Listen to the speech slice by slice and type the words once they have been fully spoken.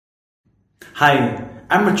Hi,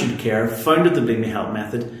 I'm Richard Kerr, founder of the Bulimia Help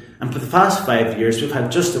Method, and for the past 5 years we've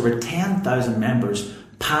had just over 10,000 members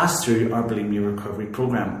pass through our bulimia recovery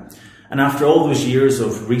program. And after all those years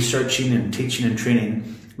of researching and teaching and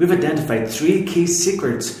training, we've identified 3 key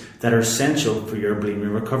secrets that are essential for your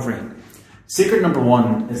bulimia recovery. Secret number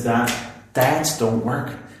 1 is that diets don't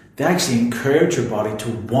work. They actually encourage your body to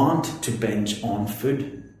want to binge on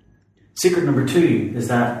food. Secret number 2 is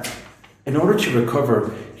that in order to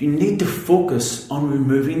recover, you need to focus on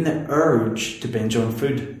removing the urge to binge on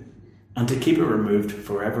food and to keep it removed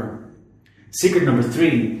forever. Secret number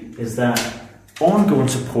 3 is that ongoing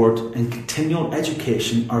support and continual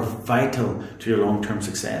education are vital to your long-term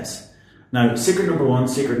success. Now, secret number 1,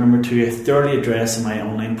 secret number 2, I thoroughly address in my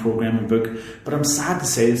online program and book, but I'm sad to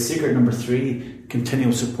say that secret number 3,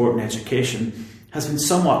 continual support and education, has been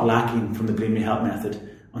somewhat lacking from the Bulimia Help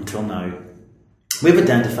Method until now. We've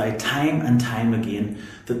identified time and time again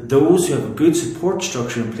that those who have a good support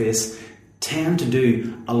structure in place tend to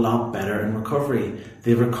do a lot better in recovery.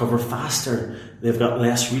 They recover faster, they've got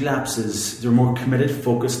less relapses, they're more committed,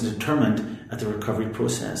 focused and determined at the recovery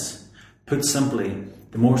process. Put simply,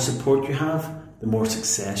 the more support you have, the more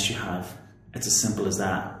success you have. It's as simple as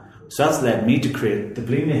that. So that's led me to create the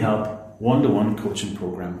Bulimia Help one-to-one coaching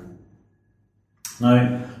program.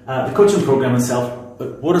 Now, the coaching program itself,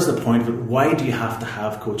 what is the point of it? Why do you have to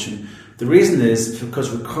have coaching? The reason is because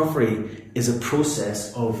recovery is a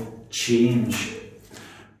process of change.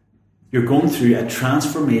 You're going through a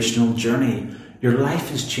transformational journey. Your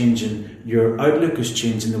life is changing, your outlook is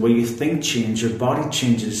changing, the way you think changes, your body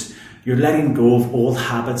changes. You're letting go of old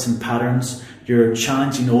habits and patterns. You're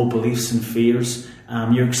challenging old beliefs and fears.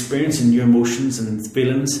 You're experiencing new emotions and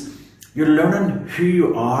feelings. You're learning who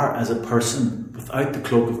you are as a person without the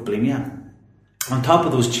cloak of bulimia. On top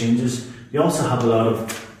of those changes, you also have a lot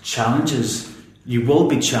of challenges. You will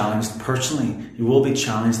be challenged personally. You will be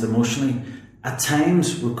challenged emotionally. At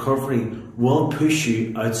times, recovery will push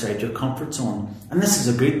you outside your comfort zone. And this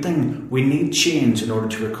is a good thing. We need change in order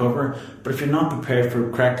to recover. But if you're not prepared for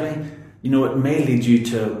it correctly, it may lead you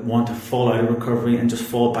to want to fall out of recovery and just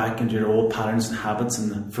fall back into your old patterns and habits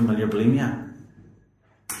and the familiar bulimia.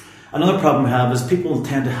 Another problem we have is people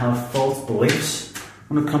tend to have false beliefs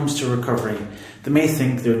when it comes to recovery. They may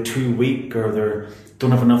think they're too weak, or they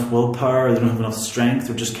don't have enough willpower, or they don't have enough strength,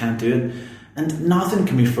 or just can't do it. And nothing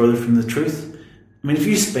can be further from the truth. I mean, if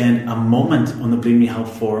you spend a moment on the Bulimia Help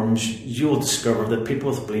forums, you will discover that people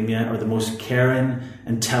with bulimia are the most caring,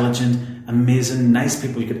 intelligent, amazing, nice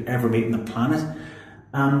people you could ever meet on the planet.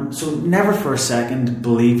 So never for a second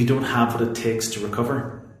believe you don't have what it takes to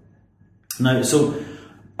recover. Now, so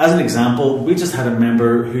as an example, we just had a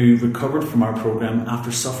member who recovered from our program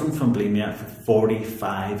after suffering from bulimia for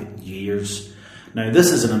 45 years. Now,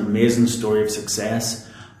 this is an amazing story of success.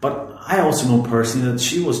 But I also know personally that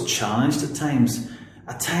she was challenged at times.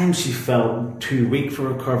 At times she felt too weak for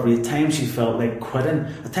recovery. At times she felt like quitting.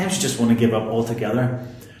 At times she just wanted to give up altogether.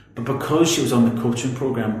 But because she was on the coaching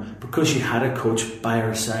program, because she had a coach by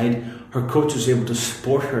her side, her coach was able to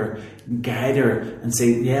support her, guide her and say,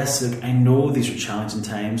 yes, look, I know these are challenging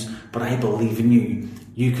times, but I believe in you.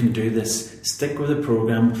 You can do this. Stick with the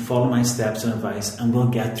program, follow my steps and advice, and we'll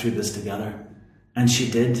get through this together. And she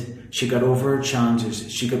did. She got over her challenges,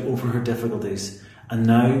 she got over her difficulties, and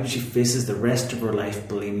now she faces the rest of her life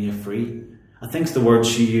bulimia free. I think the word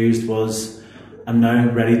she used was, I'm now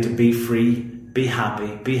ready to be free, be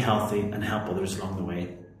happy, be healthy, and help others along the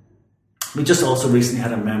way. We just also recently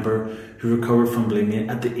had a member who recovered from bulimia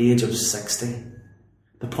at the age of 60.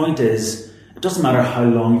 The point is, it doesn't matter how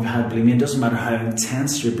long you've had bulimia, it doesn't matter how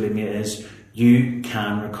intense your bulimia is, you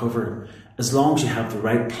can recover, as long as you have the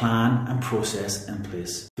right plan and process in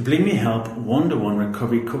place. The Bulimia Help one-to-one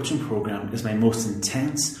recovery coaching program is my most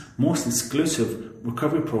intense, most exclusive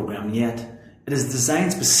recovery program yet. It is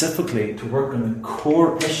designed specifically to work on the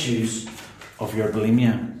core issues of your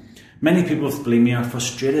bulimia. Many people with bulimia are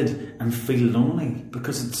frustrated and feel lonely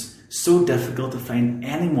because it's so difficult to find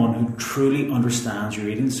anyone who truly understands your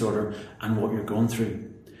eating disorder and what you're going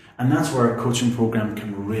through. And that's where our coaching program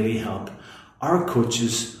can really help. Our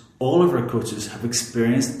coaches, all of our coaches, have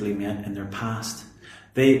experienced bulimia in their past.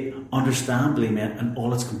 They understand bulimia and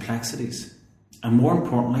all its complexities. And more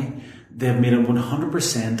importantly, they've made a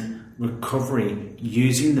 100% recovery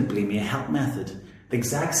using the Bulimia Help Method. The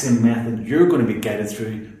exact same method you're going to be guided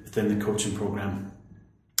through within the coaching program.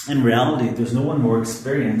 In reality, there's no one more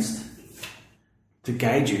experienced to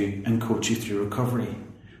guide you and coach you through recovery.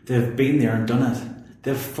 They've been there and done it.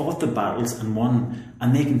 They've fought the battles and won,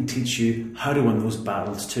 and they can teach you how to win those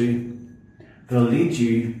battles too. They'll lead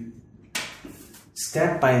you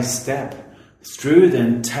step by step through the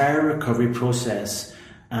entire recovery process,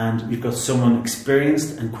 and you've got someone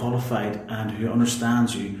experienced and qualified and who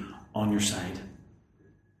understands you on your side.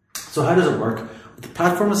 So how does it work? With the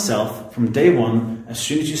platform itself, from day one, as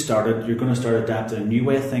soon as you started, you're going to start adapting a new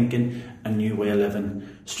way of thinking, a new way of living.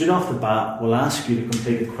 Straight off the bat, we'll ask you to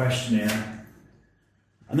complete a questionnaire.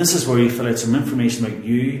 And this is where you fill out some information about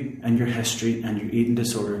you and your history and your eating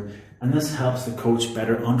disorder. And this helps the coach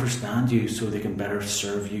better understand you so they can better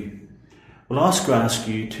serve you. We'll also ask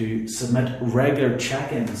you to submit regular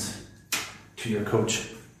check-ins to your coach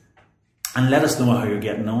and let us know how you're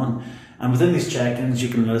getting on. And within these check-ins, you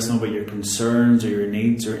can let us know about your concerns or your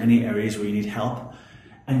needs or any areas where you need help.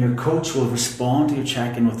 And your coach will respond to your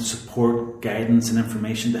check-in with support, guidance and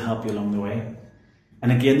information to help you along the way.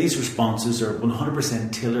 And again, these responses are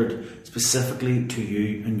 100% tailored specifically to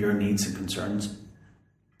you and your needs and concerns.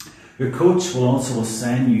 Your coach will also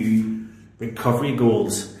assign you recovery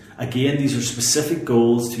goals. Again, these are specific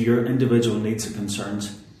goals to your individual needs and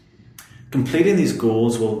concerns. Completing these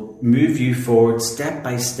goals will move you forward step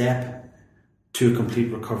by step to a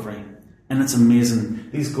complete recovery. And it's amazing.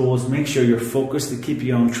 These goals make sure you're focused to keep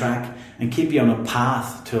you on track and keep you on a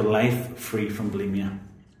path to a life free from bulimia.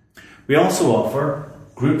 We also offer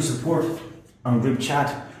group support on group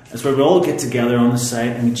chat. It's where we all get together on the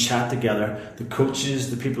site and we chat together, the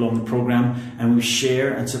coaches, the people on the program, and we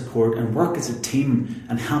share and support and work as a team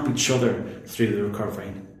and help each other through the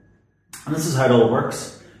recovery. And this is how it all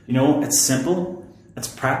works. You know, it's simple, it's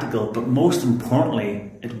practical, but most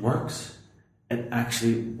importantly, it works. It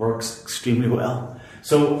actually works extremely well.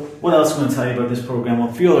 So what else am I going to tell you about this program? Well,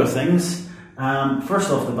 a few other things.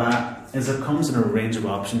 First off the bat is it comes in a range of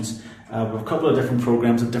options. We have a couple of different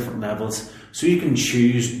programs at different levels, so you can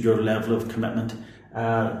choose your level of commitment.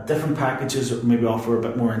 Different packages maybe offer a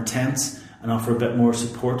bit more intense and offer a bit more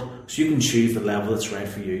support, so you can choose the level that's right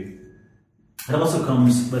for you. It also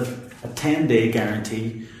comes with a 10-day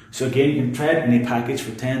guarantee. So again, you can try out any package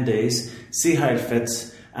for 10 days, see how it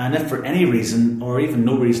fits, and if for any reason, or even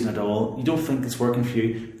no reason at all, you don't think it's working for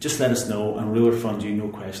you, just let us know and we'll refund you, no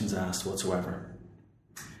questions asked whatsoever.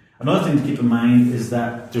 Another thing to keep in mind is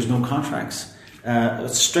that there's no contracts.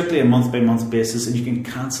 It's strictly a month-by-month basis and you can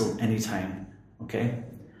cancel anytime, okay?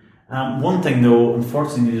 One thing though,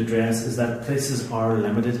 unfortunately, to address is that places are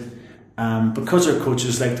limited. Because our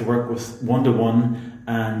coaches like to work with one-to-one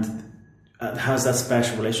and has that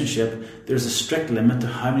special relationship, there's a strict limit to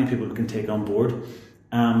how many people we can take on board.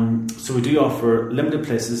 So we do offer limited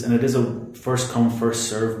places, and it is a first come first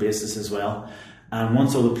serve basis as well. And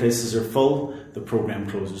once all the places are full, the program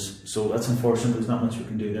closes. So that's unfortunate, there's not much we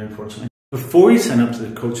can do there, unfortunately. Before you sign up to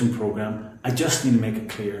the coaching program, I just need to make it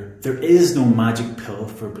clear, there is no magic pill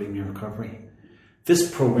for bulimia recovery.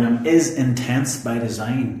 This program is intense by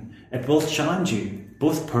design. It will challenge you,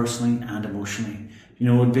 both personally and emotionally. You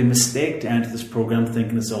know, it would be a mistake to enter this program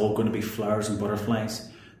thinking it's all going to be flowers and butterflies.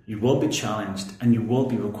 You will be challenged and you will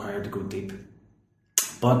be required to go deep.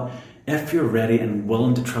 But if you're ready and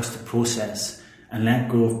willing to trust the process and let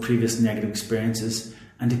go of previous negative experiences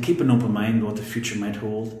and to keep an open mind on what the future might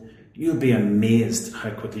hold, you'll be amazed how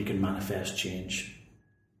quickly you can manifest change.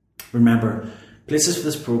 Remember, places for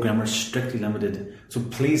this program are strictly limited, so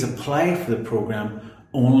please apply for the program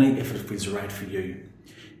only if it feels right for you.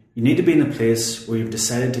 You need to be in a place where you've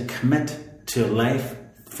decided to commit to a life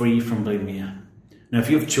free from bulimia. Now, if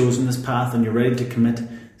you've chosen this path and you're ready to commit,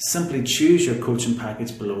 simply choose your coaching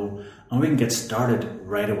package below and we can get started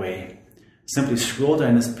right away. Simply scroll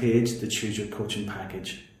down this page to choose your coaching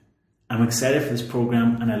package. I'm excited for this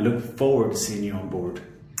program and I look forward to seeing you on board.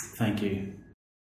 Thank you.